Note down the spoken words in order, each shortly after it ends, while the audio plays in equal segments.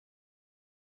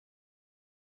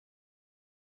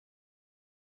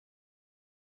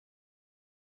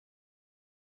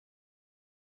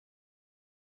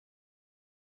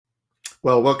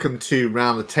Well, welcome to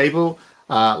Round the Table,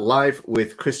 live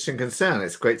with Christian Concern.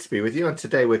 It's great to be with you. And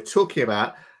today we're talking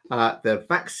about the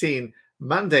vaccine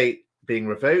mandate being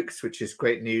revoked, which is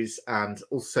great news, and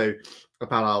also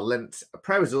about our Lent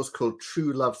prayer resource called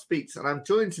True Love Speaks. And I'm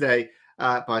joined today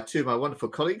by two of my wonderful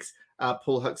colleagues,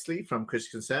 Paul Huxley from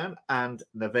Christian Concern and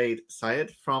Navaid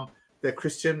Syed from the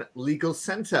Christian Legal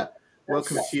Centre.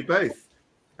 Welcome to you both.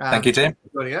 Thank you, Tim.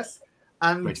 For joining us.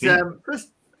 And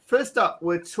First up,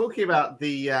 we're talking about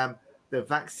the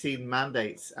vaccine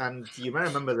mandates, and you may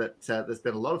remember that there's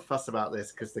been a lot of fuss about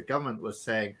this because the government was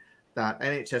saying that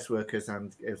NHS workers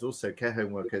and it was also care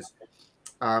home workers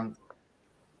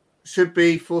should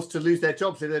be forced to lose their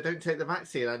jobs if they don't take the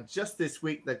vaccine. And just this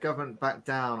week, the government backed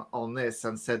down on this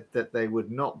and said that they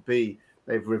would not be.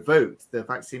 They've revoked the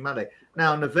vaccine mandate.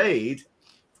 Now, Navaid,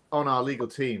 on our legal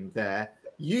team there,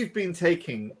 you've been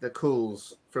taking the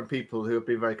calls from people who have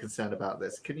been very concerned about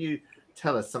this. Can you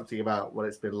tell us something about what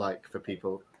it's been like for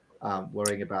people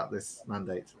worrying about this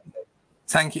mandate?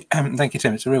 Thank you,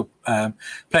 Tim. It's a real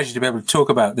pleasure to be able to talk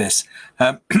about this.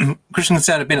 Christian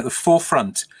Concern have been at the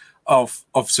forefront of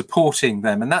supporting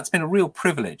them, and that's been a real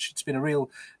privilege. It's been a real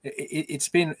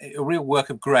work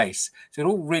of grace. So it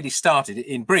all really started,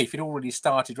 in brief,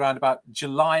 around about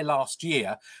July last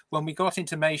year when we got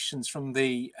intimations from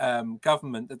the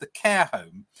government that the care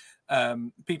home,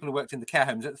 people who worked in the care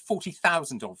homes,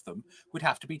 40,000 of them would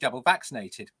have to be double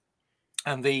vaccinated.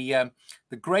 And the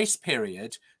grace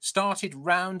period started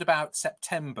round about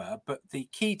September, but the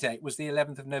key date was the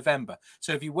 11th of November.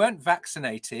 So if you weren't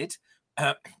vaccinated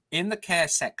in the care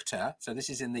sector, so this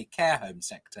is in the care home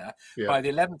sector, by the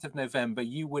 11th of November,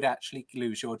 you would actually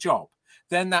lose your job.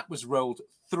 Then that was rolled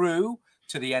through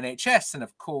to the NHS. And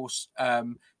of course,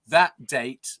 that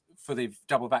date for the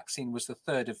double vaccine was the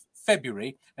 3rd of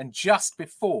February. And just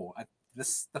before the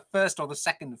 1st or the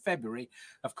 2nd of February,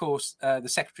 of course, the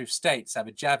Secretary of State,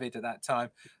 Sajid Javid at that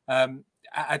time,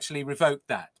 actually revoked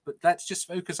that. But let's just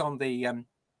focus on the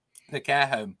care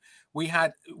home. We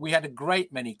had a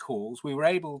great many calls. We were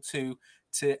able to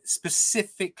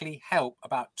specifically help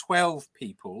about 12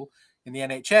 people. In the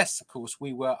NHS, of course,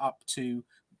 we were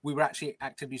actually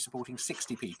actively supporting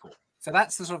 60 people. So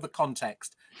that's the sort of the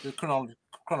context, the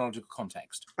chronological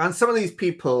context. And some of these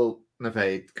people,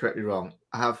 Navaid, correct me wrong,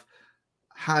 have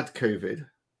had COVID,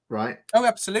 right? Oh,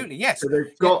 absolutely, yes. So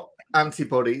they've got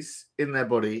antibodies in their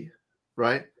body,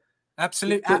 right?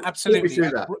 Absolutely. Talk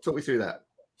me through that.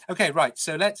 Okay, right.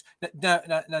 So let's now,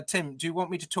 Tim, do you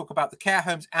want me to talk about the care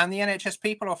homes and the NHS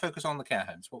people, or focus on the care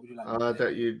homes? What would you like?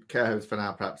 Don't you care homes for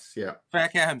now, perhaps? Yeah. For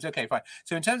care homes, okay, fine.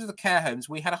 So in terms of the care homes,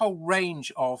 we had a whole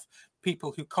range of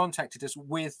people who contacted us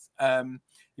with, if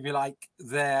you like,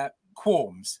 their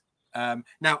qualms.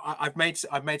 Now I've made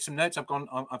some notes. I've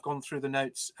gone through the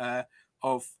notes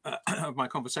of my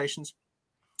conversations,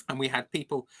 and we had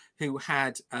people who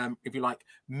had, if you like,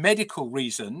 medical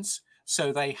reasons.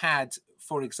 So they had,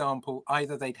 for example,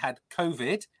 either they'd had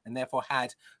COVID and therefore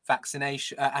had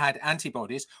vaccination, had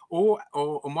antibodies, or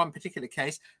in one particular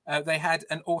case, they had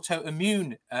an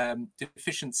autoimmune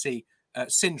deficiency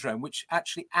syndrome, which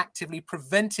actually actively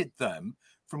prevented them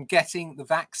from getting the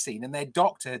vaccine, and their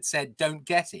doctor had said don't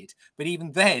get it. But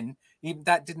even then,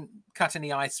 that didn't cut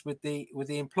any ice with the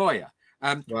employer.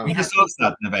 Can you just ask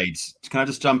that, Navaid? Can I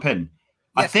just jump in?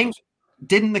 Yes, I think,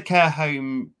 didn't the care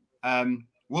home,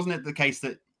 wasn't it the case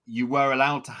that you were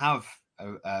allowed to have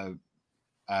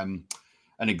an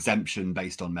exemption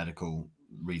based on medical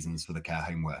reasons for the care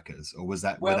home workers, or was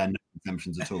that were there no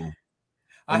exemptions at all?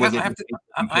 I have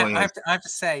to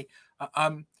say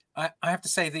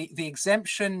the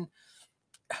exemption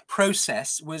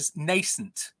process was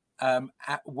nascent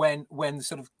when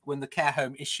the care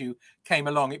home issue came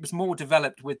along. It was more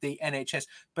developed with the NHS,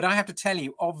 but I have to tell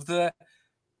you, of the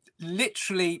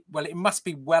literally, well, it must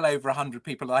be well over 100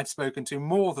 people I've spoken to,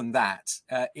 more than that,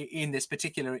 in this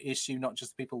particular issue, not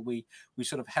just the people we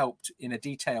sort of helped in a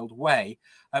detailed way.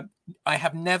 I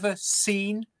have never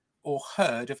seen or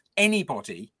heard of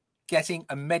anybody getting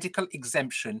a medical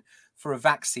exemption for a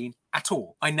vaccine at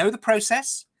all. I know the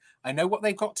process, I know what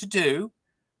they've got to do,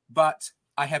 but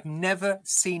I have never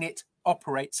seen it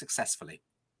operate successfully.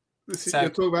 You're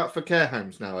talking about for care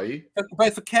homes now, are you?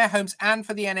 Both for care homes and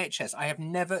for the NHS. I have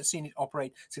never seen it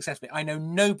operate successfully. I know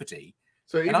nobody.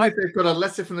 So even if they've got a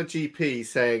letter from the GP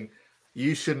saying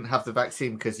you shouldn't have the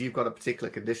vaccine because you've got a particular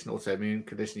condition, autoimmune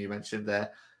condition you mentioned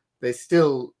there,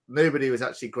 nobody was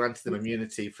actually granted them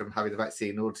immunity from having the vaccine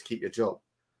in order to keep your job.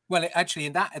 Well, actually,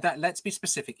 in that, let's be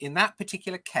specific. In that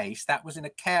particular case, that was in a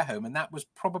care home, and that was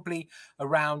probably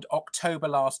around October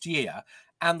last year.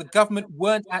 And the government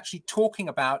weren't actually talking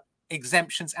about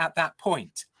exemptions at that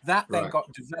point. That then Right.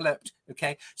 got developed.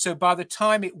 Okay. So by the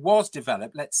time it was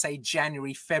developed, let's say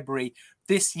January, February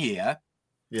this year,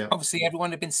 Yeah. obviously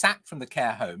everyone had been sacked from the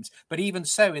care homes. But even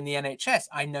so, in the NHS,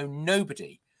 I know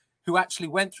nobody who actually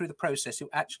went through the process who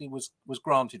actually was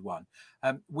granted one.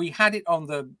 We had it on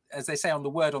the, as they say, on the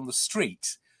word on the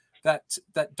street,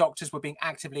 that doctors were being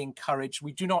actively encouraged.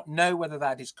 We do not know whether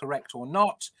that is correct or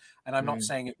not. And I'm not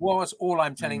saying it was. All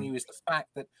I'm telling you is the fact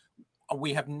that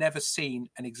we have never seen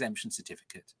an exemption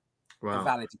certificate, a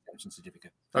valid exemption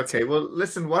certificate. That's Okay, it. well,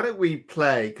 listen, why don't we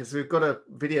play, because we've got a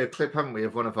video clip, haven't we,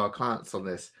 of one of our clients on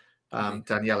this,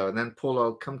 Daniela, and then Paul,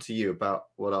 I'll come to you about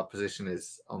what our position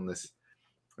is on this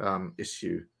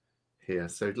issue here.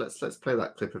 So let's play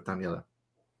that clip of Daniela.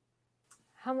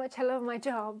 How much I love my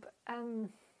job.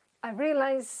 I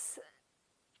realized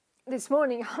this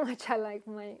morning how much I like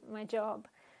my job.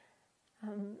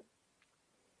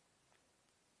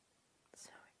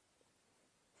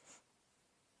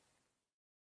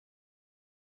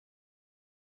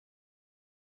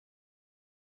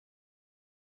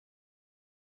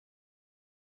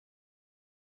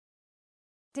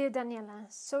 Dear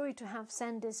Daniela, sorry to have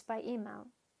sent this by email.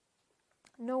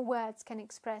 No words can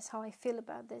express how I feel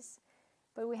about this,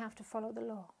 but we have to follow the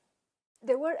law.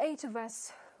 There were 8 of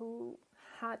us who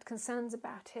had concerns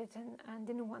about it and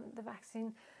didn't want the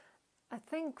vaccine. I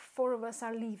think 4 of us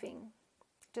are leaving,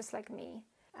 just like me.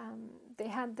 They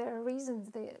had their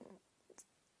reasons.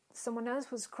 Someone else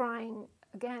was crying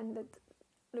again that,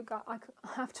 look, I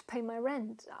have to pay my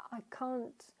rent. I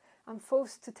can't, I'm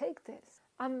forced to take this.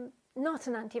 I'm not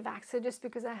an anti-vaxxer just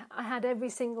because I had every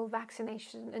single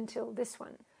vaccination until this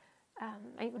one.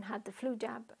 I even had the flu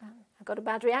jab. I got a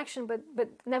bad reaction, but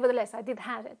nevertheless, I did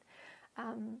have it.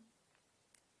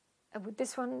 With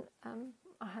this one,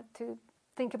 I had to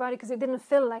think about it because it didn't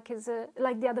feel like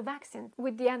like the other vaccine.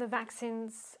 With the other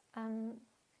vaccines,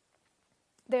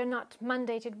 they're not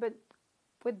mandated, but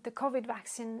with the COVID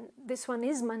vaccine, this one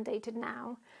is mandated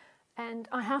now, and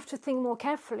I have to think more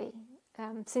carefully.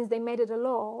 Since they made it a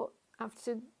law, I have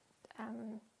to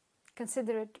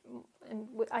consider it, and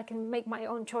I can make my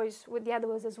own choice with the other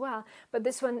ones as well. But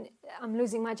this one, I'm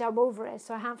losing my job over it,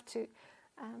 so I have to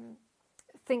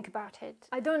think about it.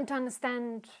 I don't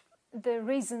understand the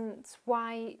reasons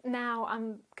why now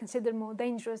I'm considered more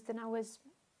dangerous than I was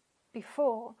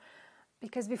before,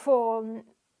 because before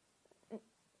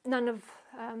none of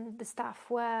the staff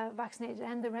were vaccinated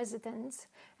and the residents,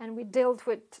 and we dealt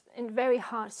with, in very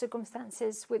hard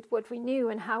circumstances, with what we knew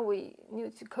and how we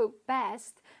knew to cope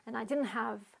best. And I didn't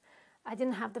have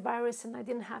the virus and I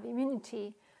didn't have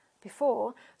immunity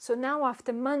before. So now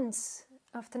after 9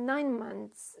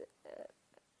 months,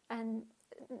 and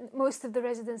most of the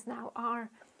residents now are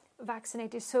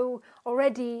vaccinated, so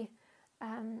already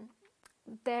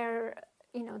they're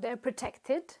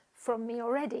protected from me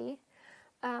already.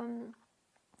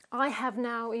 I have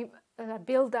now a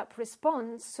build-up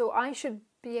response, so I should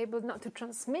be able not to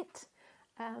transmit,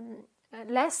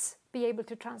 less be able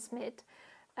to transmit,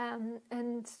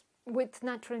 and with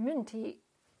natural immunity,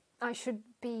 I should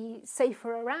be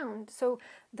safer around. So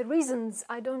the reasons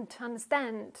I don't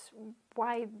understand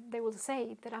why they will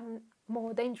say that I'm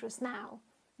more dangerous now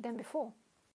than before.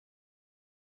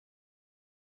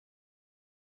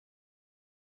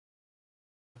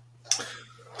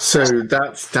 So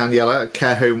that's Daniela, a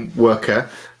care home worker,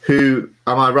 who,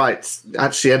 am I right,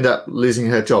 actually ended up losing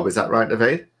her job. Is that right,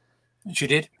 Navaid? She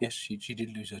did. Yes, she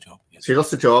did lose her job. Yes. She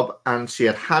lost her job and she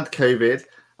had COVID,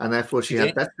 and therefore she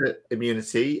had better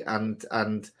immunity and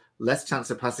less chance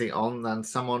of passing it on than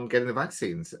someone getting the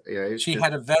vaccines. She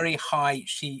had a very high,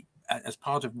 as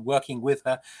part of working with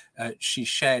her, she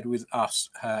shared with us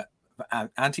her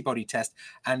antibody test,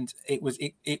 and it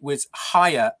was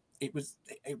higher. It was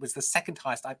the second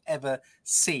highest I've ever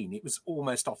seen. It was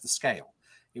almost off the scale.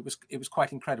 It was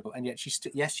quite incredible, and yet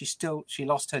she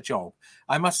lost her job.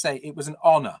 I must say it was an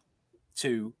honor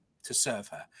to serve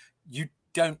her. You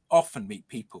don't often meet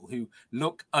people who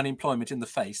look unemployment in the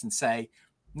face and say,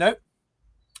 "No,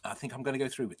 I think I'm going to go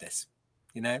through with this."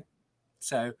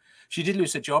 So she did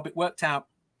lose her job. It worked out.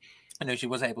 I know she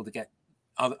was able to get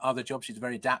other jobs. She's a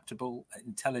very adaptable,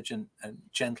 intelligent, and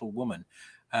gentle woman.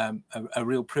 A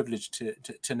real privilege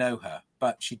to know her,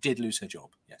 but she did lose her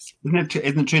job. Yes, isn't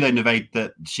it true though, Navaid,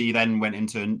 that she then went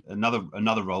into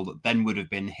another role that then would have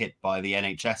been hit by the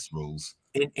NHS rules?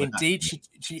 Indeed,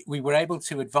 we were able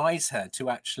to advise her to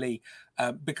actually,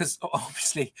 because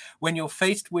obviously when you're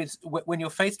faced with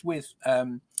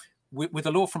with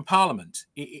a law from Parliament,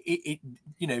 it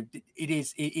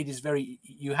is very,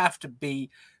 you have to be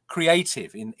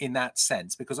creative in that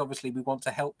sense, because obviously we want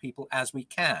to help people as we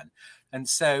can. And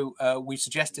so we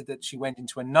suggested that she went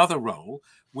into another role,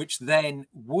 which then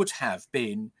would have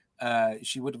been,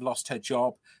 she would have lost her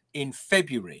job in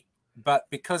February. But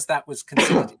because that was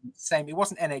considered the same, it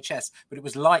wasn't NHS, but it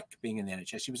was like being in the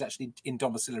NHS. She was actually in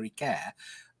domiciliary care,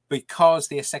 because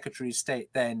the Secretary of State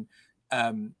then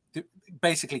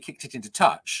basically kicked it into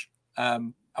touch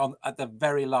at the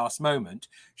very last moment.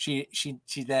 She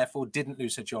therefore didn't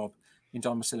lose her job in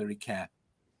domiciliary care.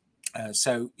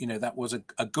 So, you know, that was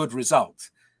a good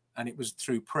result. And it was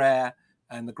through prayer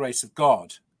and the grace of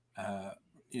God,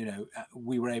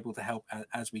 we were able to help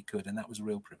as we could. And that was a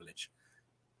real privilege.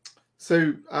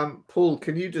 So, Paul,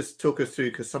 can you just talk us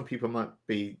through, because some people might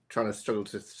be trying to struggle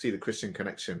to see the Christian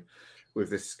connection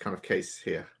with this kind of case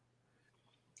here?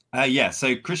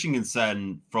 So Christian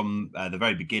Concern from the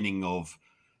very beginning of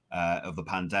the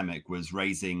pandemic was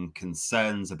raising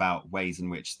concerns about ways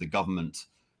in which the government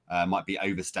might be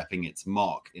overstepping its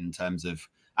mark in terms of,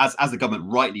 as the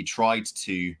government rightly tried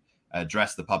to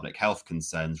address the public health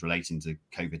concerns relating to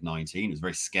COVID-19. It was a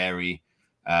very scary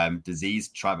disease,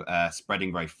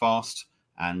 spreading very fast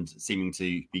and seeming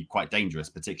to be quite dangerous,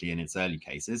 particularly in its early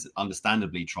cases.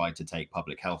 Understandably tried to take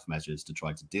public health measures to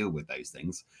try to deal with those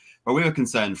things. But we were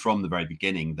concerned from the very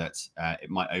beginning that it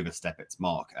might overstep its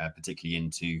mark, particularly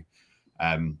into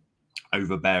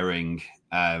overbearing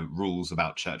rules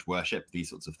about church worship, these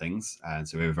sorts of things. And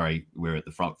so we're at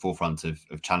the forefront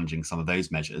of challenging some of those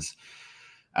measures.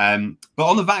 But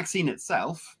on the vaccine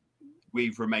itself,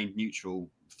 we've remained neutral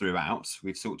throughout.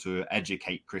 We've sought to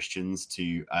educate Christians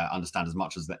to understand as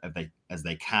much as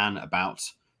they can about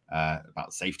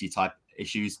safety type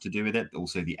issues to do with it,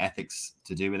 also the ethics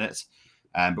to do with it.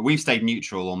 But we've stayed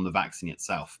neutral on the vaccine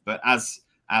itself. But as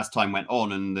time went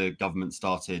on and the government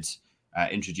started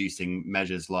introducing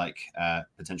measures like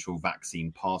potential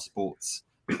vaccine passports,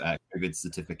 COVID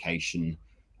certification,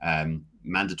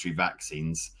 mandatory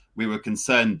vaccines, we were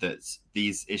concerned that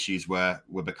these issues were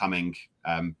becoming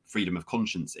freedom of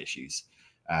conscience issues.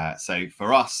 So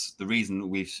for us, the reason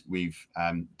we've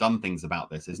done things about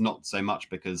this is not so much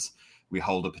because we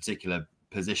hold a particular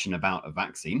position about a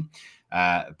vaccine,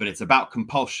 but it's about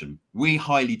compulsion. We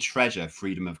highly treasure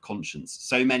freedom of conscience.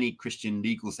 So many Christian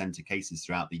legal centre cases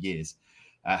throughout the years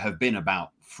have been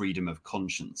about freedom of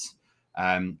conscience.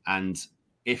 And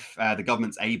if the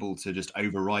government's able to just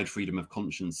override freedom of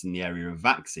conscience in the area of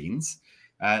vaccines,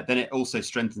 then it also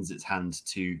strengthens its hand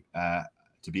to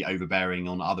be overbearing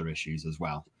on other issues as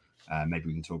well. Maybe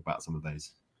we can talk about some of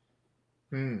those.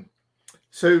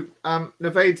 So,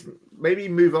 Navaid, maybe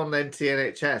move on then to the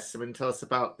NHS. I mean, tell us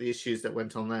about the issues that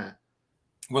went on there.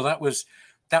 Well, that was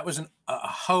a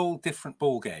whole different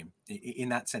ballgame in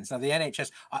that sense. Now, the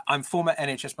NHS, I'm former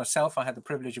NHS myself. I had the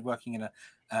privilege of working in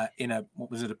a what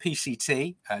was it, a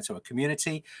PCT, so a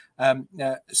community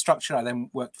structure. I then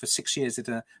worked for 6 years at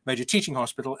a major teaching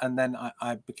hospital, and then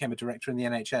I became a director in the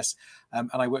NHS, and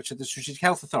I worked at the Strategic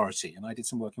Health Authority, and I did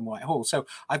some work in Whitehall. So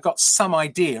I've got some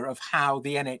idea of how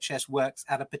the NHS works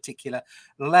at a particular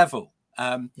level,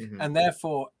 and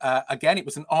therefore, again, it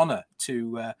was an honour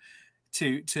to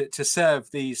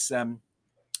serve these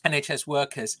NHS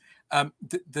workers.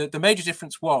 The major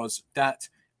difference was that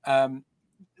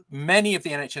many of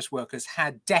the NHS workers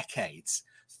had decades,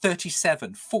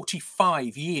 37,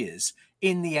 45 years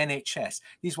in the NHS.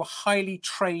 These were highly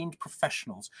trained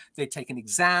professionals. They'd taken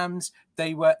exams.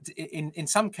 They were, in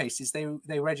some cases, they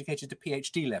were educated to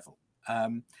PhD level.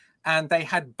 And they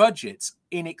had budgets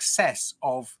in excess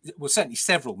of, well, certainly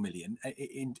several million,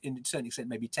 in a certain extent,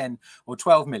 maybe 10 or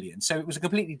 12 million. So it was a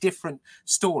completely different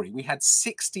story. We had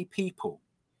 60 people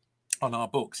on our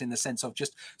books in the sense of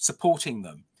just supporting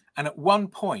them. And at one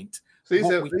point... So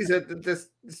these are just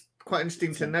quite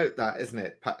interesting to note that, isn't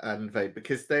it, Pat and Navaid,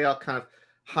 because they are kind of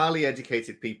highly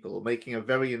educated people making a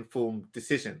very informed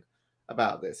decision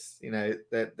about this. You know,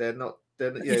 they're not...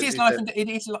 It is life and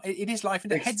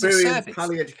death. Heads of service,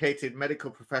 highly educated medical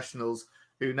professionals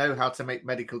who know how to make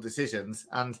medical decisions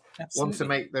and want to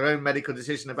make their own medical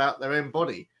decision about their own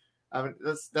body. I mean,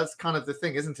 that's kind of the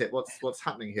thing, isn't it? What's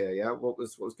happening here? Yeah, what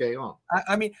was going on?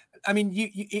 I mean,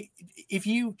 if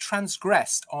you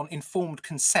transgressed on informed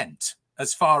consent,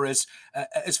 as far as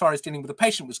dealing with a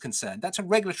patient was concerned, that's a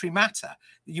regulatory matter.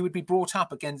 You would be brought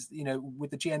up against, with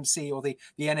the GMC or the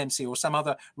NMC or some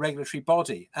other regulatory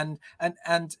body. And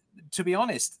to be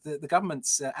honest, the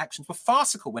government's actions were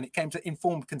farcical when it came to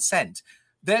informed consent.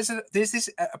 There's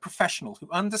a professional who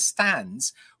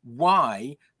understands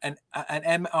why an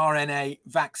mRNA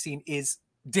vaccine is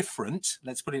different.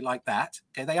 Let's put it like that.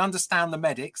 Okay, they understand the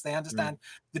medics, they understand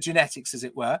the genetics, as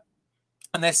it were,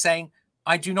 and they're saying,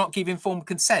 "I do not give informed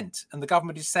consent," and the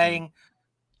government is saying,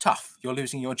 "Tough, you're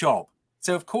losing your job."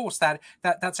 So of course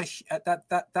that's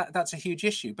a huge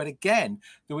issue. But again,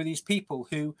 there were these people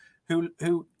who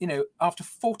after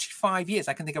 45 years,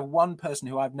 I can think of one person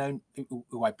who I've known,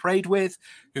 who I prayed with,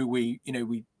 who we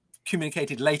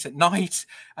communicated late at night,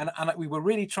 and we were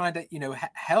really trying to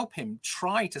help him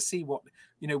try to see what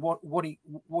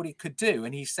he could do.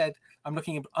 And he said, "I'm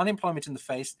looking at unemployment in the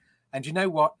face, and you know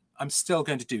what? I'm still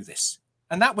going to do this."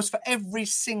 And that was for every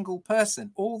single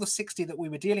person, all the 60 that we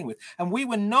were dealing with. And we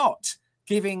were not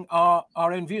giving our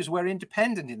own views. We're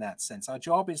independent in that sense. Our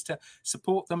job is to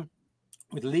support them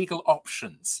with legal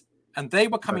options. And they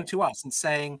were coming to us and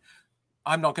saying,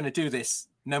 "I'm not going to do this,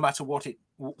 no matter what it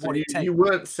takes." You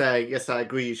weren't saying, "Yes, I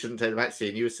agree, you shouldn't take the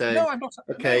vaccine." You were saying, "No, I'm not.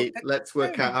 Okay, let's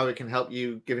work out how we can help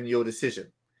you, given your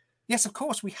decision." Yes, of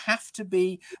course, we have to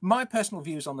be. My personal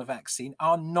views on the vaccine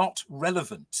are not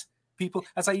relevant. People,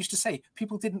 as I used to say,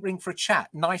 people didn't ring for a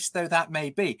chat, nice though that may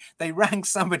be. They rang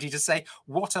somebody to say,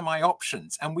 "What are my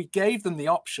options?" And we gave them the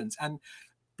options. And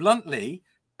bluntly,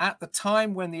 at the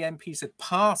time when the MPs had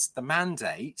passed the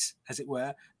mandate, as it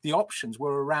were, the options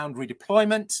were around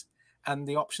redeployment, and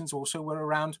the options also were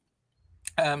around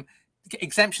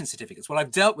exemption certificates. Well,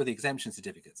 I've dealt with the exemption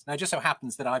certificates. Now, it just so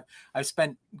happens that I've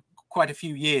spent quite a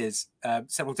few years,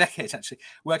 several decades actually,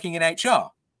 working in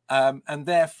HR. And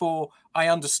therefore, I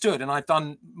understood, and I've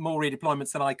done more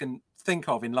redeployments than I can think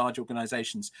of in large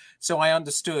organizations. So I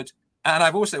understood, and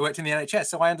I've also worked in the NHS,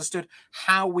 so I understood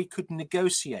how we could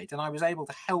negotiate. And I was able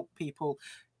to help people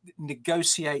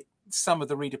negotiate some of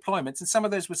the redeployments. And some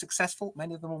of those were successful.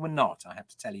 Many of them were not, I have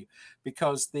to tell you,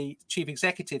 because the chief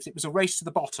executives, it was a race to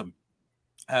the bottom.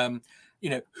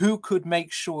 Who could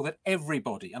make sure that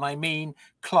everybody, and I mean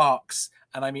clerks,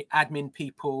 and I mean admin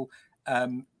people,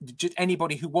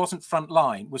 anybody who wasn't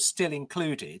frontline was still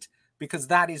included, because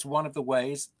that is one of the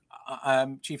ways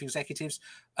chief executives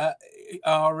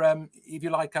are, if you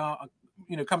like,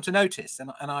 come to notice.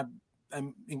 And I,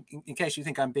 in case you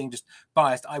think I'm being just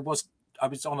biased, I was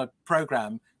on a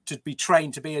program to be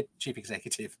trained to be a chief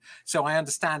executive, so I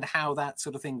understand how that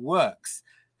sort of thing works.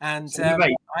 And I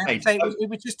have to say, it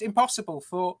was just impossible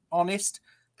for honest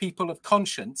people of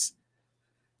conscience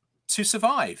to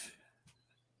survive.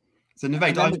 So,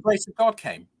 Navaid, the grace of God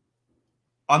came.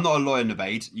 I'm not a lawyer,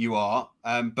 Navaid. You are,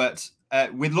 but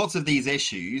with lots of these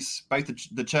issues, both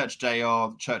the church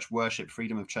JR, church worship,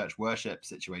 freedom of church worship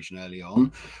situation early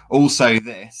on, also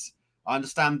this, I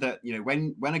understand that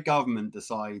when a government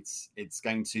decides it's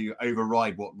going to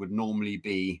override what would normally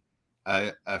be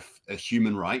a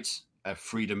human right, a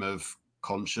freedom of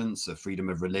conscience, a freedom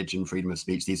of religion, freedom of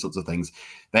speech, these sorts of things,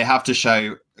 they have to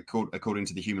show, according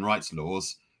to the human rights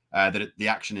laws, that the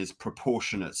action is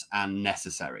proportionate and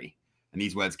necessary. And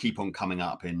these words keep on coming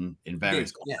up in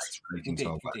various contexts relating to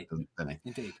our work, don't they?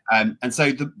 Indeed. And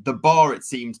so the bar, it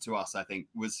seems to us, I think,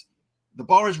 the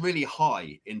bar is really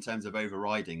high in terms of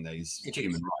overriding those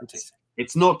human rights.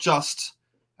 It's not just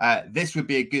this would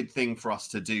be a good thing for us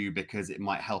to do because it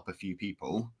might help a few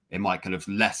people. It might kind of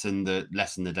lessen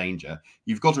the danger.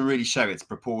 You've got to really show it's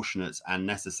proportionate and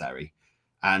necessary.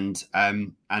 And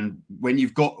when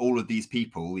you've got all of these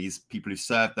people who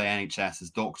served the NHS as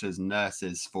doctors and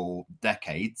nurses for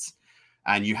decades,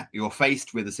 and you're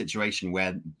faced with a situation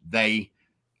where they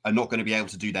are not going to be able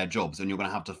to do their jobs, and you're going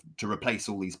to have to replace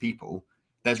all these people,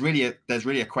 there's really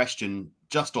a question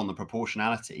just on the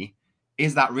proportionality.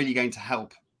 Is that really going to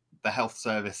help the health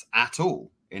service at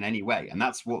all in any way? And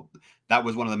that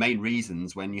was one of the main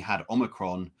reasons when you had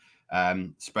Omicron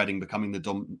spreading, becoming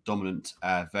the dominant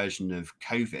version of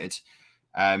COVID,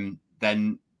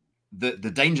 then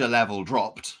the danger level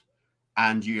dropped,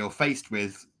 and you're faced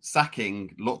with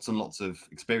sacking lots and lots of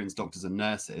experienced doctors and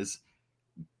nurses.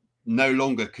 No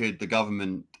longer could the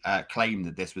government claim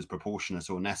that this was proportionate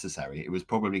or necessary. It was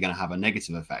probably going to have a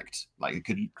negative effect. Like it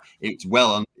could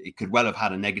well have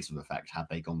had a negative effect had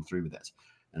they gone through with it.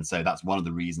 And so that's one of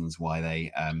the reasons why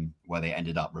they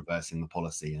ended up reversing the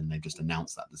policy, and they've just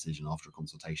announced that decision after a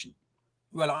consultation.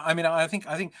 Well, I mean, I think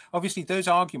obviously those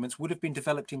arguments would have been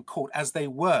developed in court, as they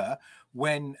were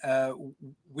when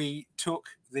we took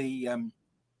the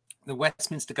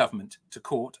Westminster government to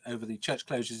court over the church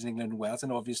closures in England and Wales,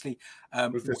 and obviously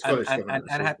the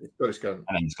Scottish government,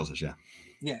 and Scottish,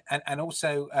 yeah, and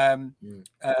also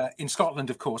in Scotland,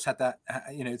 of course, had that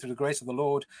through the grace of the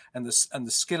Lord and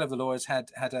the skill of the lawyers had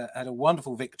a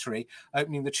wonderful victory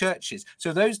opening the churches.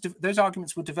 So those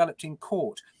arguments were developed in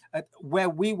court. Where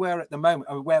we were at the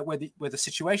moment, where the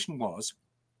situation was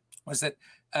was that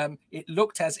it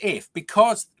looked as if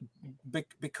because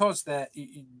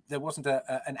there wasn't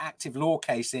an active law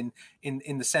case in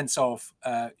the sense of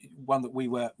one that we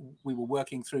were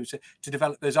working through to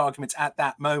develop those arguments at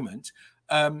that moment.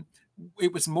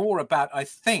 It was more about, I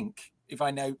think, if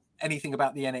I know anything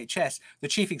about the NHS, the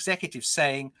chief executive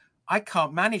saying, I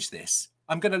can't manage this.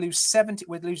 I'm going to lose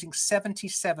we're losing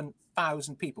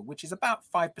 77,000 people, which is about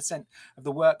 5% of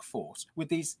the workforce. With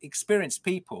these experienced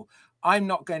people, I'm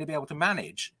not going to be able to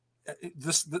manage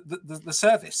the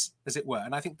service, as it were.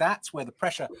 And I think that's where the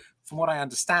pressure, from what I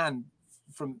understand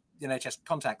from the NHS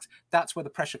contacts, that's where the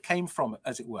pressure came from,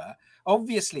 as it were.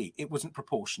 Obviously, it wasn't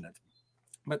proportionate,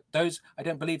 but I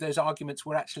don't believe those arguments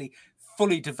were actually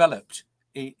fully developed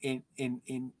in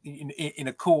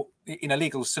a court, in a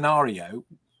legal scenario,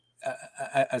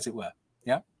 as it were.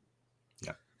 Yeah.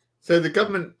 So the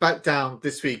government backed down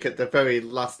this week at the very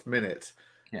last minute.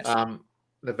 Yes.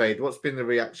 Navaid, what's been the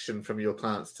reaction from your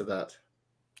clients to that?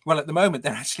 Well, at the moment,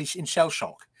 they're actually in shell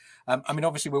shock. I mean,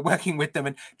 obviously, we're working with them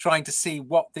and trying to see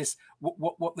what this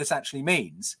actually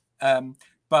means.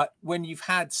 But when you've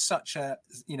had such a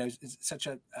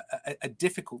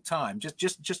difficult time,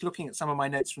 just looking at some of my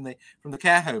notes from the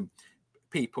care home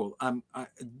people,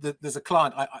 there's a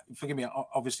client. Forgive me.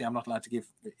 Obviously, I'm not allowed to give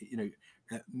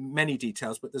many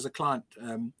details, but there's a client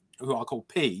who I'll call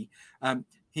P.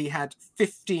 He had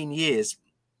 15 years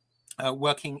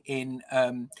working in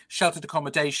sheltered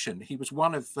accommodation. He was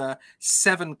one of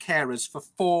 7 carers for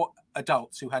 4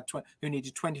 adults who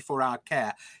needed 24-hour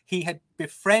care. He had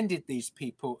befriended these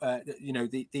people,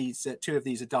 these 2 of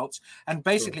these adults, and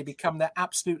basically become their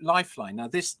absolute lifeline. Now,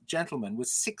 this gentleman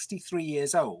was 63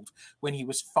 years old when he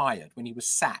was fired, when he was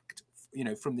sacked,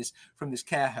 from this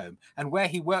care home. And where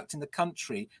he worked in the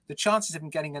country, the chances of him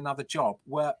getting another job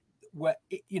were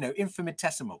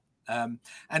infinitesimal.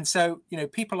 And so,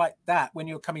 people like that, when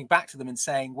you're coming back to them and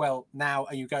saying, well, now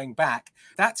are you going back?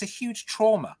 That's a huge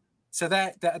trauma. So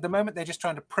they're at the moment, they're just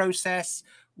trying to process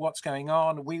what's going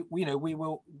on. We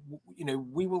will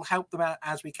help them out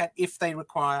as we can if they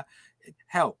require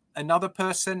help. Another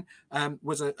person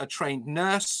was a trained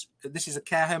nurse. This is a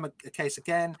care home a case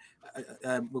again.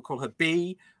 We'll call her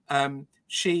B.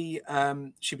 She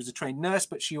was a trained nurse,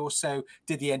 but she also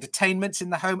did the entertainments in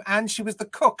the home, and she was the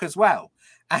cook as well.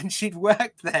 And she'd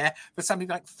worked there for something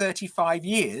like 35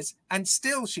 years, and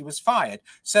still she was fired.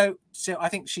 So I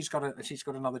think she's got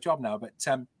another job now. But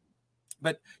does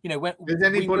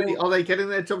anybody are they getting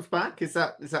their jobs back? Is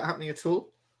that happening at all?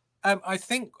 I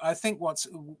think what's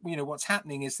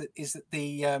happening is that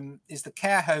the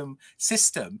care home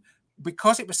system,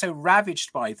 because it was so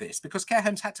ravaged by this, because care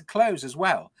homes had to close as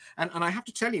well. And I have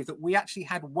to tell you that we actually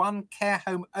had one care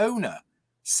home owner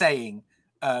saying,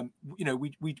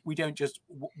 we don't just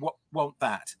want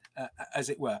that,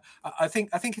 as it were. I think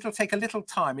it'll take a little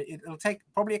time. It'll take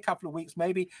probably a couple of weeks,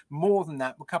 maybe more than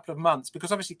that, a couple of months,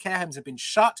 because obviously care homes have been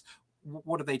shut.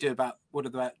 What do they do about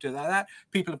that?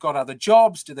 People have got other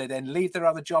jobs. Do they then leave their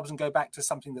other jobs and go back to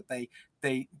something that they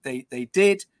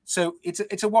did? So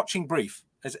it's a watching brief,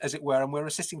 as it were, and we're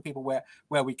assisting people where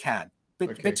we can.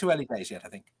 Bit too early days yet, I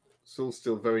think. It's all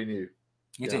still very new.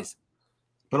 It is.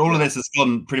 But all of this has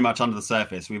gone pretty much under the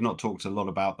surface. We've not talked a lot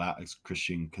about that as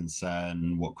Christian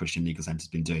Concern, what Christian Legal Centre's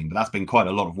been doing, but that's been quite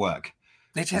a lot of work.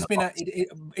 It has been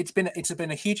it's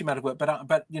been a huge amount of work,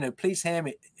 but please hear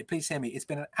me. It's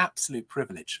been an absolute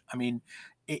privilege. I mean,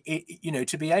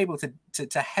 to be able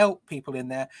to help people in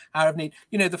their hour of need.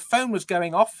 The phone was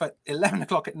going off at 11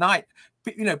 o'clock at night.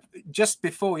 Just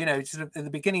before sort of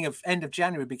at the end of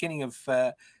January, beginning of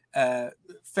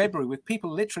February, with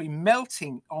people literally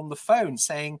melting on the phone,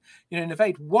 saying,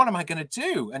 Navaid, what am I going to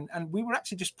do? And we were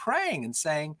actually just praying and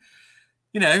saying,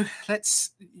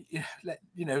 let's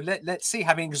see,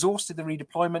 having exhausted the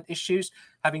redeployment issues,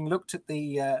 having looked at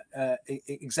the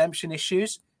exemption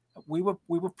issues, we were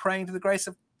praying to the grace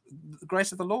of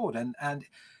the Lord, and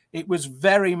it was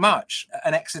very much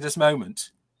an Exodus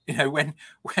moment, when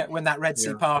that Red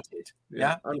Sea parted.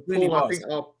 Yeah, and really Paul, was. I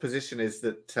think our position is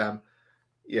that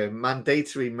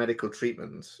mandatory medical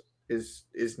treatment is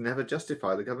never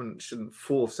justified. The government shouldn't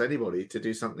force anybody to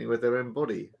do something with their own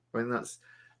body. I mean, that's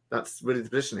really the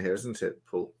position here, isn't it,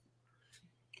 Paul?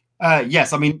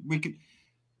 Yes, I mean, we could,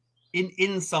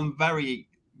 in some very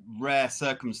rare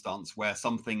circumstance where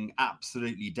something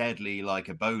absolutely deadly like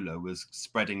Ebola was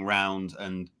spreading around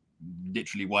and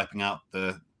literally wiping out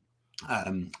the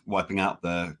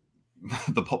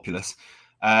the populace,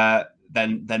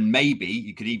 then maybe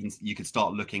you could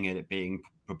start looking at it being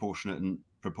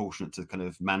proportionate to kind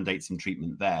of mandate some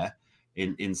treatment there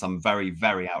in some very,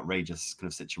 very outrageous kind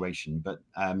of situation. But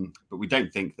we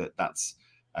don't think that that's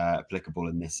applicable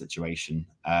in this situation.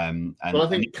 Well, I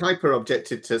think Kuiper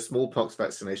objected to smallpox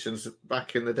vaccinations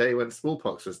back in the day when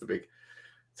smallpox was the big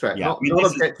threat. Yeah,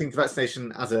 not objecting to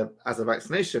vaccination as a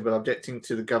vaccination, but objecting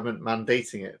to the government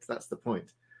mandating it. That's the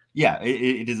point. Yeah,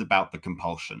 it is about the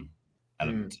compulsion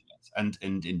element. And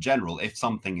in general, if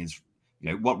something is,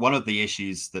 one of the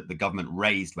issues that the government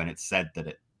raised when it said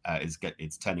that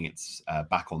it's turning its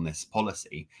back on this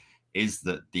policy is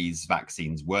that these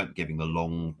vaccines weren't giving the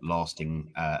long-lasting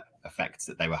effects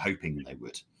that they were hoping they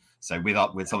would. So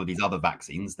with some of these other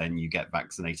vaccines, then you get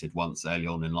vaccinated once early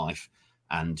on in life,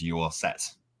 and you are set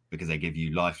because they give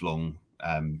you lifelong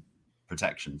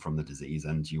protection from the disease,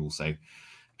 and you also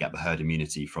get the herd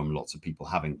immunity from lots of people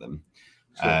having them.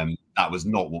 Sure. That was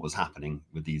not what was happening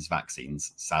with these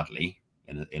vaccines, sadly,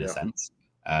 in a sense.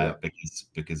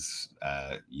 Because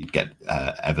you'd get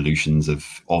evolutions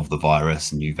of the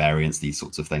virus, new variants, these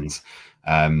sorts of things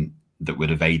that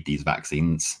would evade these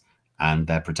vaccines and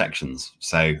their protections.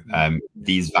 So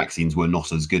these vaccines were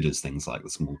not as good as things like the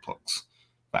smallpox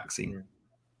vaccine.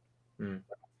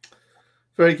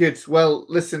 Very good. Well,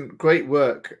 listen, great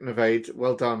work, Navaid.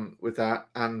 Well done with that.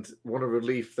 And what a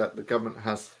relief that the government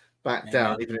has backed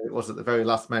down, even if it was at the very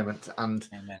last moment, and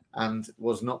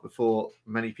was not before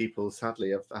many people,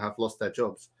 sadly, have lost their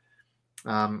jobs.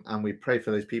 And we pray for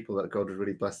those people that God would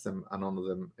really bless them and honour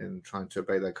them in trying to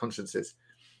obey their consciences.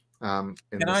 Can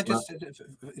I just,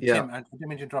 Tim, I didn't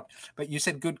mean to interrupt, but you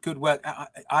said good work.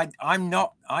 I'm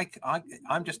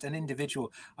just an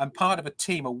individual. I'm part of a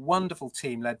team, a wonderful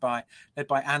team led by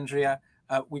Andrea.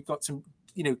 We've got some,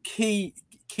 key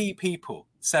people.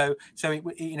 So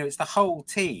it's the whole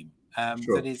team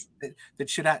Sure. that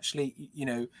should actually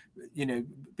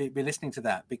be listening to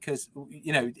that, because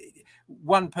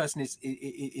one person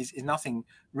is nothing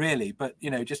really, but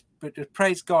just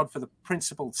praise God for the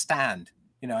principled stand.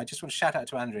 I just want to shout out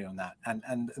to Andrea on that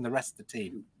and the rest of the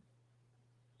team.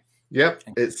 Yep,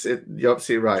 you're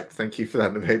absolutely right. Thank you for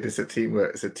that. It's a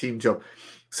teamwork. It's a team job.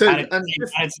 So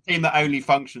it's a team that only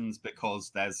functions because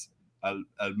there's a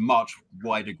much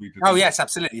wider group of people. Oh yes,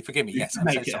 absolutely. Forgive me. Yes,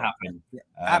 make it happen. Yeah,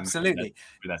 absolutely.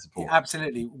 With their support.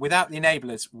 Absolutely. Without the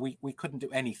enablers, we couldn't do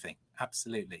anything.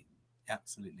 Absolutely.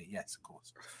 Yes, of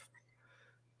course.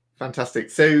 Fantastic.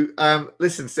 So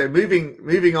listen. So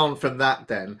moving on from that,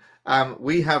 then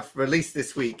we have released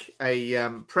this week a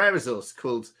prayer resource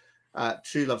called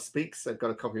True Love Speaks. I've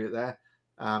got a copy of it there.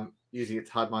 Using it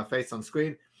to hide my face on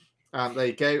screen. There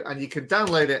you go, and you can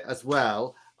download it as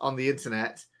well on the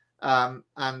internet. And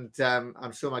I'm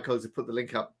sure my colleagues have put the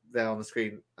link up there on the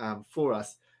screen for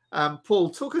us. Paul,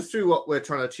 talk us through what we're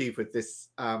trying to achieve with this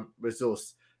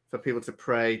resource for people to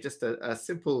pray. Just a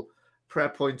simple prayer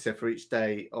pointer for each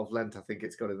day of Lent. I think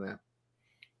it's got in there.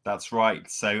 That's right.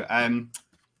 So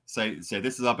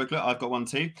this is our booklet. I've got one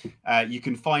too. You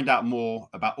can find out more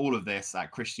about all of this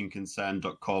at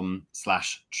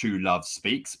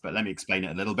christianconcern.com/truelovespeaks. But let me explain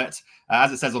it a little bit.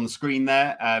 As it says on the screen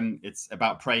there, it's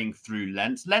about praying through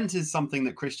Lent. Lent is something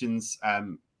that Christians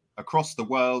across the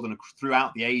world and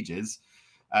throughout the ages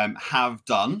have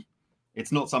done.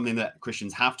 It's not something that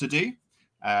Christians have to do,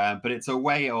 but it's a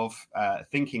way of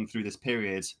thinking through this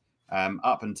period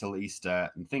up until Easter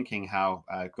and thinking how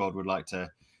God would like to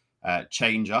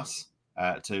change us,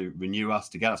 to renew us,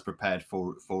 to get us prepared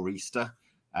for Easter,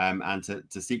 and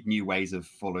to seek new ways of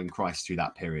following Christ through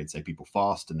that period. So people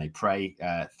fast and they pray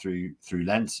through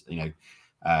Lent.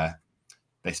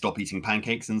 They stop eating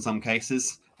pancakes in some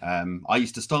cases. I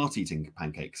used to start eating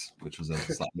pancakes, which was a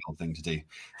slightly odd thing to do,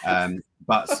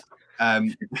 but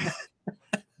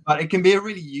it can be a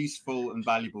really useful and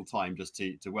valuable time just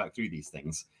to work through these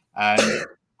things.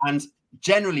 And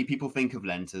generally, people think of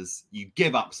Lent as you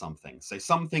give up something. So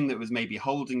something that was maybe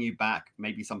holding you back,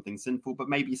 maybe something sinful, but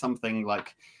maybe something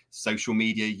like social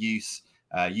media use,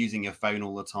 using your phone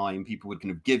all the time. People would kind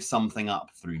of give something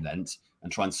up through Lent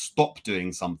and try and stop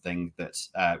doing something that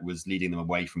was leading them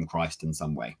away from Christ in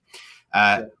some way.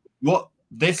 What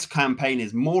this campaign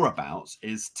is more about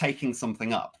is taking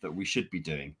something up that we should be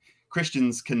doing.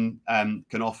 Christians can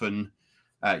often...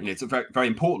 it's very, very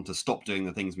important to stop doing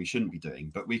the things we shouldn't be doing,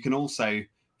 but we can also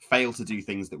fail to do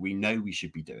things that we know we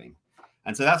should be doing.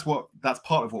 And so that's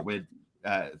part of what we're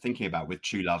thinking about with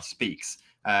True Love Speaks.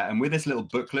 And with this little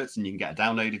booklet, and you can get a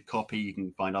downloaded copy, you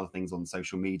can find other things on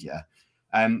social media.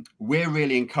 We're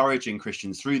really encouraging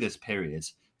Christians through this period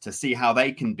to see how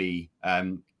they can be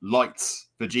lights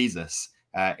for Jesus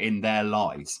in their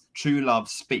lives. True Love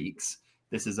Speaks.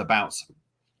 This is about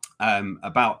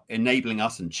enabling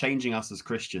us and changing us as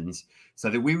Christians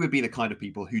so that we would be the kind of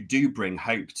people who do bring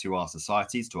hope to our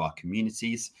societies, to our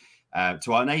communities,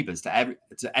 to our neighbours,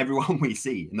 to everyone we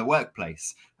see in the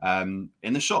workplace, in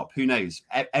the shop, who knows,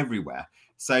 everywhere.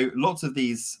 So lots of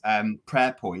these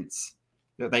prayer points,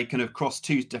 they kind of cross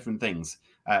two different things.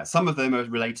 Some of them are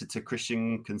related to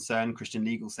Christian Concern, Christian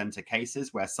Legal Centre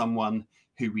cases, where someone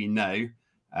who we know,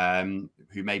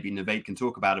 who maybe Navaid can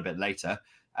talk about a bit later,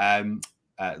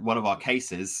 one of our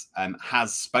cases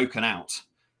has spoken out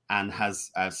and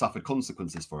has suffered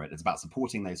consequences for it. It's about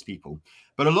supporting those people.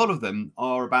 But a lot of them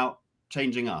are about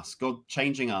changing us, God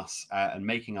changing us and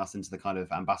making us into the kind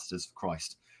of ambassadors for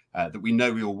Christ that we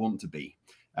know we all want to be.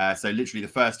 So literally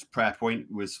the first prayer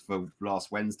point was for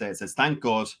last Wednesday. It says, thank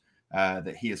God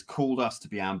that he has called us to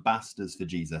be ambassadors for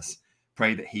Jesus.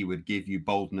 Pray that he would give you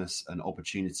boldness and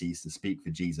opportunities to speak for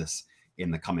Jesus in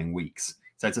the coming weeks.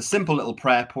 So it's a simple little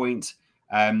prayer point.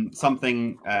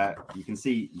 Something you can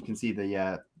see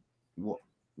the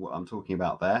what I'm talking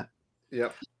about there.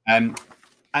 Yep.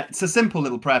 It's a simple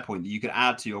little prayer point that you could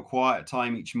add to your quiet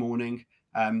time each morning,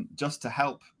 just to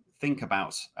help think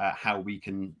about how we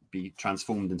can be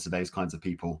transformed into those kinds of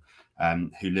people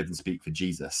who live and speak for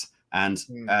Jesus. And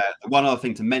one other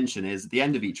thing to mention is at the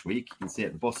end of each week, you can see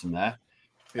at the bottom there,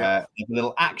 there's a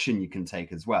little action you can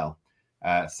take as well.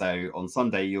 So on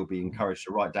Sunday, you'll be encouraged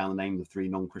to write down the names of 3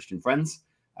 non-Christian friends.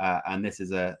 And this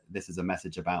is a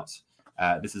message about,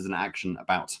 this is an action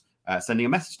about sending a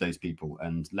message to those people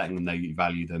and letting them know you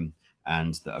value them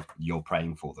and that you're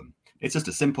praying for them. It's just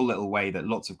a simple little way that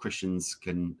lots of Christians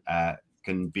can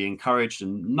be encouraged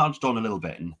and nudged on a little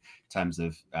bit in terms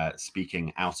of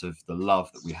speaking out of the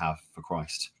love that we have for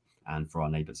Christ and for our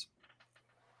neighbours.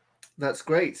 That's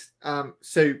great.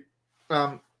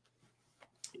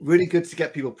 Really good to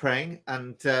get people praying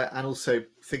and also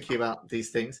thinking about these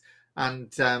things.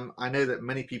 And I know that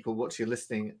many people watching and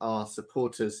listening are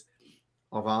supporters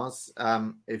of ours.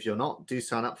 If you're not, do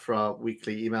sign up for our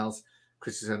weekly emails,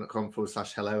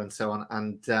 christiancentre.com/hello and so on.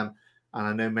 And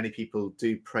I know many people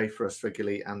do pray for us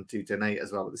regularly and do donate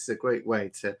as well. But this is a great way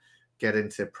to get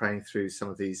into praying through some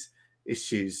of these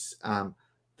issues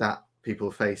that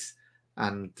people face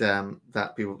and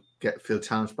that people feel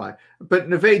challenged by. But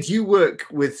Navaid, you work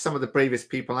with some of the bravest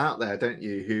people out there, don't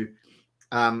you,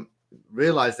 who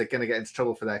realize they're going to get into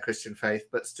trouble for their Christian faith,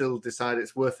 but still decide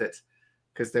it's worth it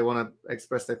because they want to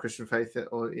express their Christian faith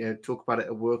or talk about it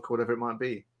at work or whatever it might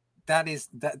be. That is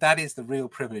the real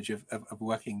privilege of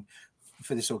working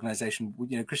for this organization.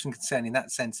 Christian Concern in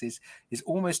that sense is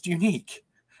almost unique.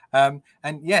 And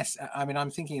yes, I mean,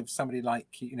 I'm thinking of somebody like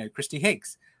Christy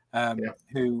Higgs,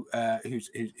 who's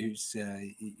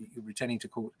returning to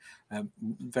court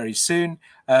very soon.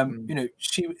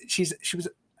 She was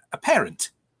a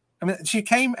parent. I mean, she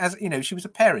came as she was a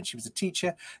parent. She was a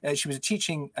teacher. She was a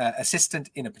teaching assistant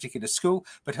in a particular school,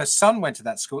 but her son went to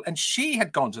that school, and she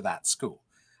had gone to that school.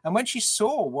 And when she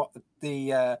saw what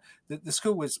the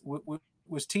school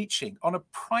was teaching on a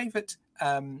private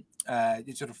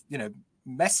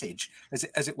message,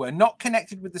 as it were, not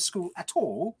connected with the school at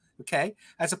all. Okay,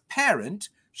 as a parent,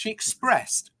 she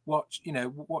expressed what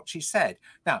she said.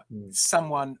 Now,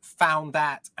 someone found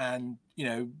that and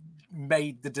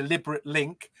made the deliberate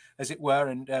link, as it were,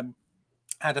 and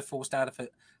had her forced out of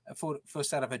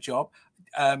her job.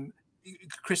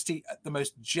 Christy, the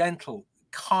most gentle,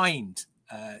 kind,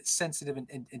 sensitive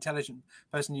and intelligent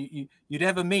person you'd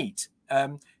ever meet.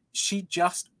 She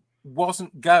just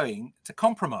wasn't going to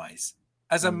compromise.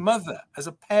 As a mother, as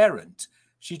a parent,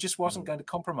 she just wasn't going to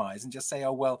compromise and just say,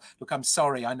 oh, well, look, I'm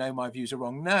sorry, I know my views are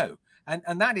wrong. No. And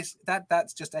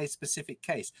that's just a specific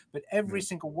case. But every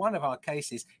single one of our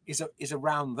cases is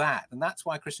around that. And that's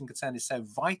why Christian Concern is so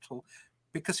vital,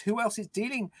 because who else is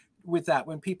dealing with that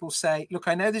when people say, look,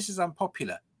 I know this is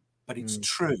unpopular, but it's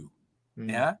true.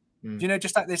 Yeah.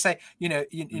 Just like they say,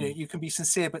 you can be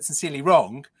sincere, but sincerely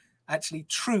wrong. Actually,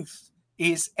 truth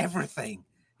is everything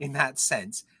in that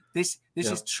sense. This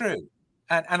is true.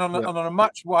 And on a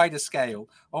much wider scale,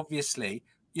 obviously,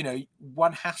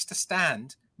 one has to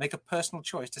make a personal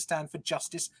choice to stand for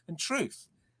justice and truth,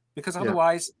 because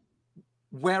otherwise,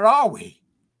 where are we?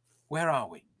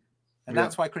 And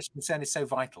that's why Christian Concern is so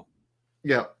vital.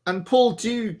 Yeah. And Paul,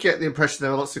 do you get the impression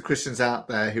there are lots of Christians out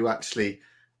there who actually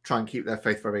try and keep their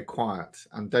faith very quiet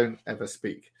and don't ever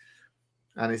speak?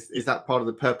 And is that part of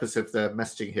the purpose of the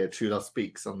messaging here, True Love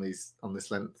Speaks, on this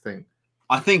Lent thing?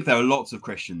 I think there are lots of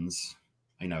Christians,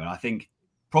 and I think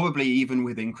probably even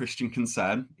within Christian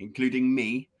Concern, including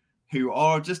me, who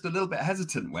are just a little bit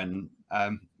hesitant when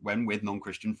with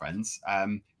non-Christian friends.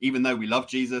 Even though we love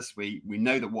Jesus, we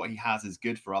know that what he has is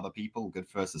good for other people, good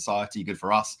for society, good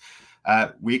for us.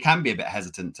 We can be a bit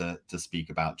hesitant to speak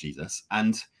about Jesus.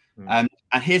 And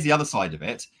here's the other side of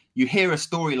it. You hear a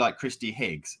story like Christy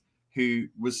Higgs, who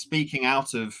was speaking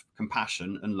out of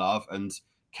compassion and love and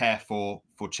care for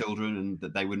children, and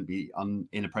that they wouldn't be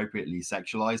inappropriately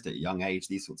sexualized at a young age,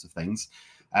 these sorts of things.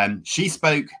 She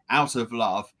spoke out of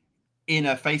love in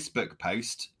a Facebook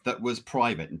post that was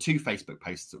private, and 2 Facebook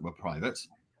posts that were private,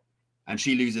 and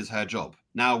she loses her job.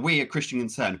 Now, we at Christian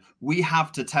Concern, we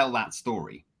have to tell that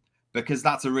story, because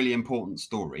that's a really important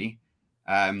story,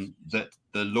 that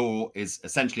the law is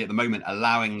essentially at the moment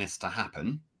allowing this to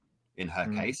happen in her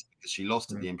case, because she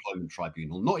lost at the employment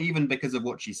tribunal, not even because of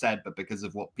what she said, but because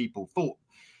of what people thought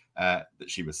that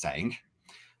she was saying.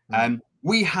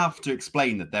 We have to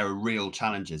explain that there are real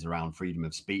challenges around freedom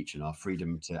of speech and our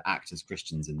freedom to act as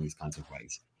Christians in these kinds of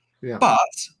ways. Yeah. But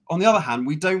on the other hand,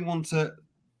 we don't want to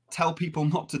tell people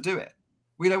not to do it.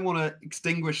 We don't want to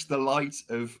extinguish the light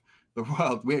of the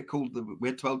world. We're told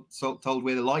we're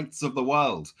the lights of the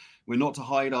world. We're not to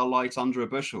hide our light under a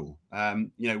bushel.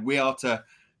 We are to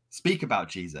speak about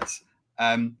Jesus.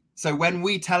 So when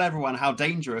we tell everyone how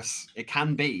dangerous it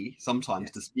can be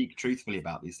sometimes to speak truthfully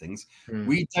about these things,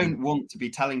 we don't want to be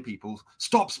telling people,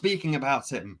 stop speaking about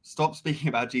him, stop speaking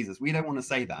about Jesus. We don't want to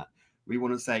say that. We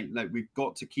want to say, no, we've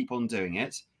got to keep on doing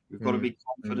it. We've got to be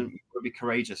confident. We've got to be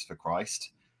courageous for Christ.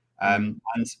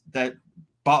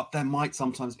 But there might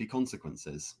sometimes be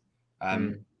consequences.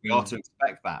 We are to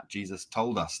expect that. Jesus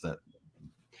told us that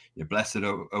blessed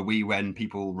are we when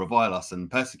people revile us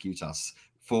and persecute us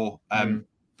for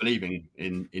believing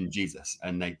in Jesus.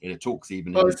 And it talks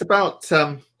even. Well, it's about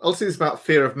also it's about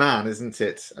fear of man, isn't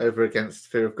it, over against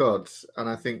fear of God? And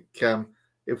I think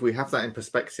if we have that in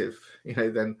perspective,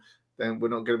 then we're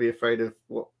not going to be afraid of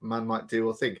what man might do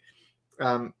or think.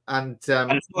 And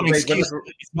it's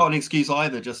not an excuse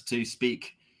either just to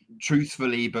speak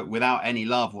truthfully, but without any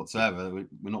love whatsoever.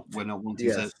 We're not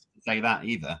wanting to say that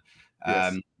either.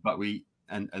 But I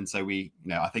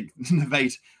think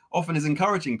Nevade often is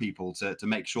encouraging people to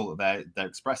make sure that they're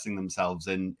expressing themselves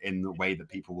in the way that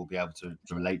people will be able to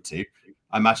relate to.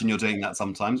 I imagine you're doing that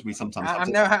sometimes. We sometimes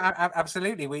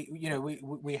absolutely.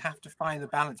 We have to find the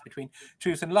balance between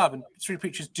truth and love, and true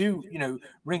preachers do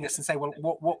ring us and say, well,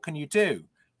 what can you do?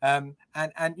 And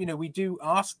we do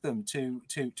ask them to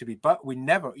be, but we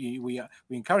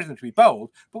encourage them to be bold,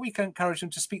 but we can encourage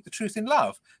them to speak the truth in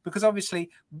love, because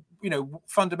obviously,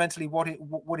 fundamentally, what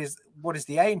is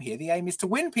the aim here? The aim is to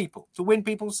win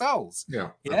people's souls.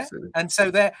 Yeah. Absolutely. And so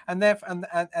you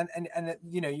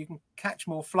can catch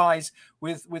more flies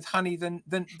with honey than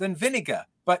vinegar,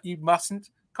 but you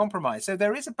mustn't compromise. So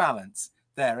there is a balance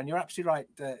there, and you're absolutely right.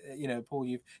 Paul,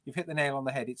 you've hit the nail on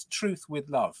the head. It's truth with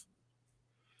love.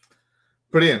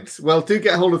 Brilliant. Well, do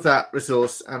get hold of that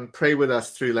resource and pray with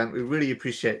us through Lent. We really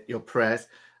appreciate your prayers.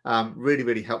 Really,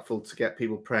 really helpful to get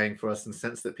people praying for us and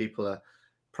sense that people are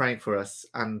praying for us,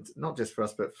 and not just for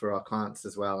us, but for our clients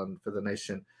as well, and for the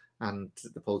nation and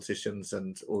the politicians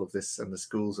and all of this, and the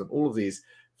schools and all of these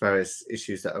various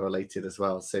issues that are related as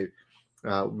well. So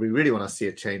we really want to see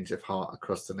a change of heart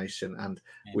across the nation. And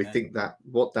we think that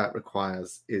what that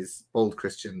requires is bold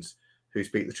Christians who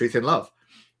speak the truth in love.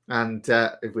 And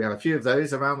if we have a few of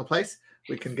those around the place,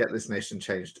 we can get this nation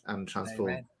changed and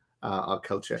transform our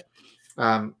culture.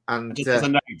 And just as a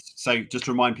note, so just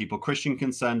to remind people,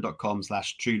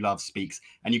 christianconcern.com/truelovespeaks,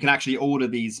 and you can actually order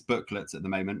these booklets at the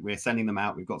moment. We're sending them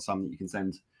out. We've got some that you can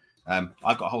send.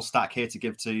 I've got a whole stack here to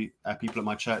give to people at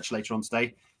my church later on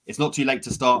today. It's not too late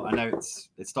to start. I know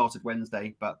it started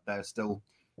Wednesday, but there's still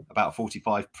about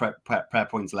 45 prayer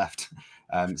points left.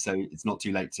 So it's not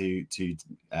too late to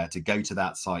go to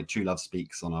that site, True Love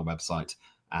Speaks, on our website,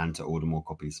 and to order more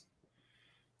copies.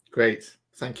 Great.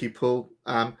 Thank you, Paul.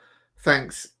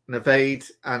 Thanks, Nevade,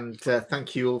 and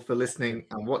thank you all for listening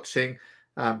and watching.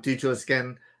 Do join us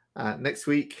again next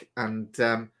week, and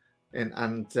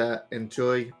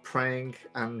enjoy praying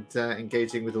and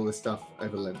engaging with all this stuff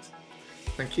over Lent.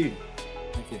 Thank you.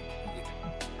 Thank you.